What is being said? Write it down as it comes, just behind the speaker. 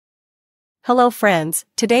Hello friends,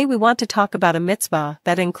 today we want to talk about a mitzvah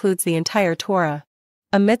that includes the entire Torah.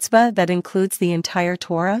 A mitzvah that includes the entire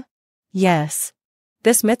Torah? Yes.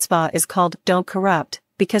 This mitzvah is called "Don't Corrupt,"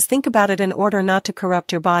 because think about it, in order not to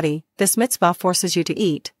corrupt your body, this mitzvah forces you to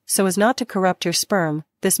eat, so as not to corrupt your sperm,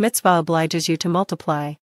 this mitzvah obliges you to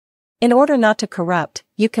multiply. In order not to corrupt,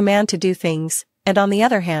 you command to do things, and on the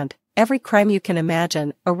other hand, every crime you can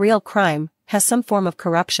imagine, a real crime, has some form of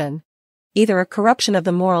corruption. Either a corruption of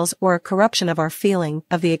the morals or a corruption of our feeling,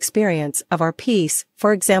 of the experience, of our peace.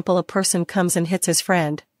 For example, a person comes and hits his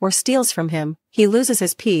friend, or steals from him, he loses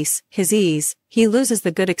his peace, his ease, he loses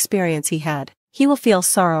the good experience he had. He will feel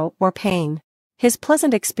sorrow or pain. His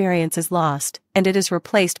pleasant experience is lost, and it is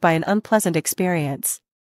replaced by an unpleasant experience.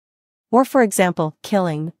 Or for example,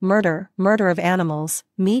 killing, murder of animals,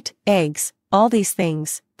 meat, eggs, all these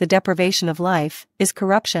things, the deprivation of life, is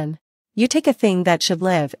corruption. You take a thing that should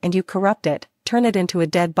live and you corrupt it, turn it into a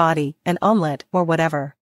dead body, an omelet, or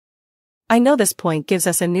whatever. I know this point gives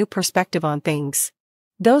us a new perspective on things.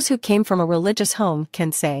 Those who came from a religious home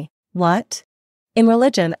can say, "What? In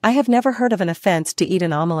religion I have never heard of an offense to eat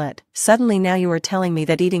an omelet, suddenly now you are telling me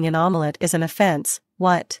that eating an omelet is an offense,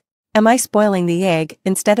 what? Am I spoiling the egg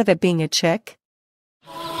instead of it being a chick?"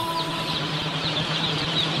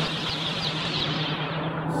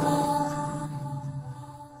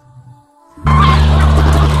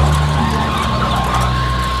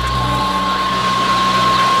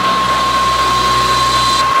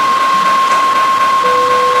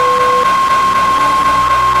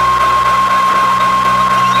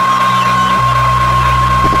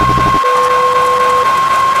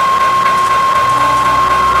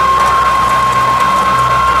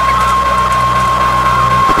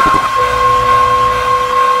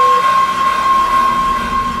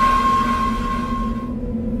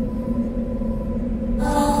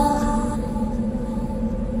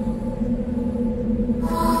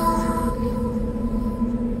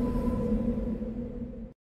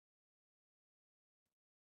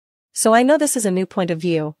 So I know this is a new point of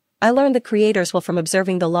view. I learned the creators will from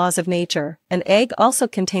observing the laws of nature. An egg also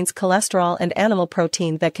contains cholesterol and animal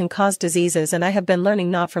protein that can cause diseases, and I have been learning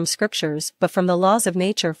not from scriptures but from the laws of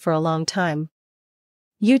nature for a long time.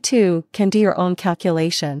 You too can do your own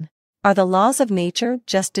calculation. Are the laws of nature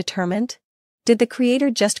just determined? Did the creator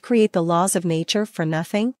just create the laws of nature for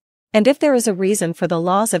nothing? And if there is a reason for the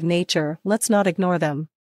laws of nature, let's not ignore them.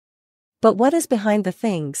 But what is behind the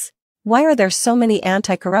things? Why are there so many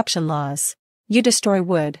anti-corruption laws? You destroy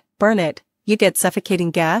wood, burn it, you get suffocating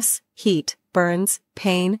gas, heat, burns,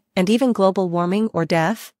 pain, and even global warming or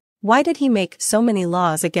death. Why did he make so many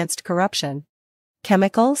laws against corruption?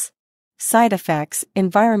 Chemicals? Side effects,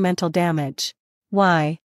 environmental damage.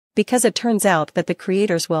 Why? Because it turns out that the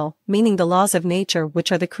creator's will, meaning the laws of nature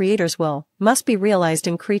which are the creator's will, must be realized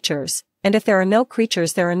in creatures, and if there are no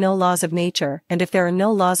creatures there are no laws of nature, and if there are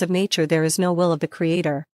no laws of nature there is no will of the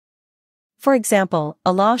creator. For example,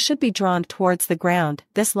 a law should be drawn towards the ground.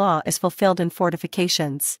 This law is fulfilled in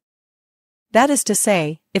fortifications. That is to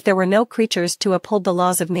say, if there were no creatures to uphold the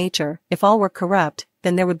laws of nature, if all were corrupt,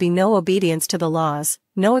 then there would be no obedience to the laws,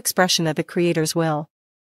 no expression of the Creator's will.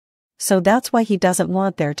 So that's why he doesn't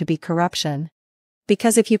want there to be corruption.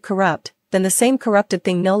 Because if you corrupt, then the same corrupted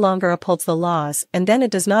thing no longer upholds the laws, and then it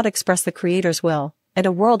does not express the Creator's will, and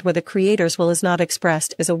a world where the Creator's will is not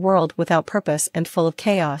expressed is a world without purpose and full of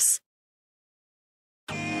chaos.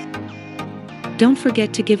 Don't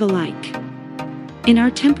forget to give a like. In our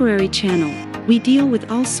temporary channel, we deal with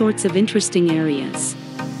all sorts of interesting areas.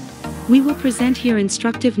 We will present here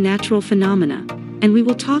instructive natural phenomena, and we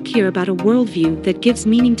will talk here about a worldview that gives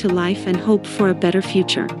meaning to life and hope for a better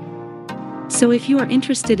future. So if you are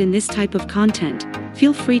interested in this type of content,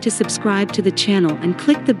 feel free to subscribe to the channel and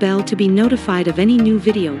click the bell to be notified of any new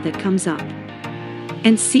video that comes up.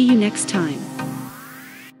 And see you next time.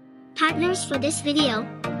 Partners for this video: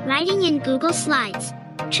 writing in Google Slides,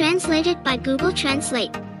 translated by Google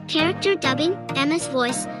Translate, character dubbing, MS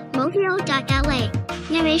Voice, Movio.la,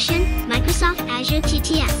 narration, Microsoft Azure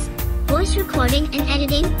TTS, voice recording and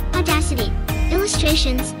editing, Audacity,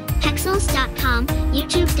 illustrations, Pexels.com,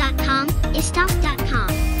 YouTube.com, Istock.com,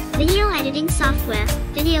 video editing software,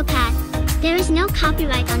 VIDEOPAD. There is no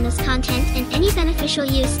copyright on this content and any beneficial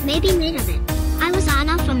use may be made of it. I was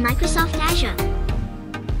Anna from Microsoft Azure.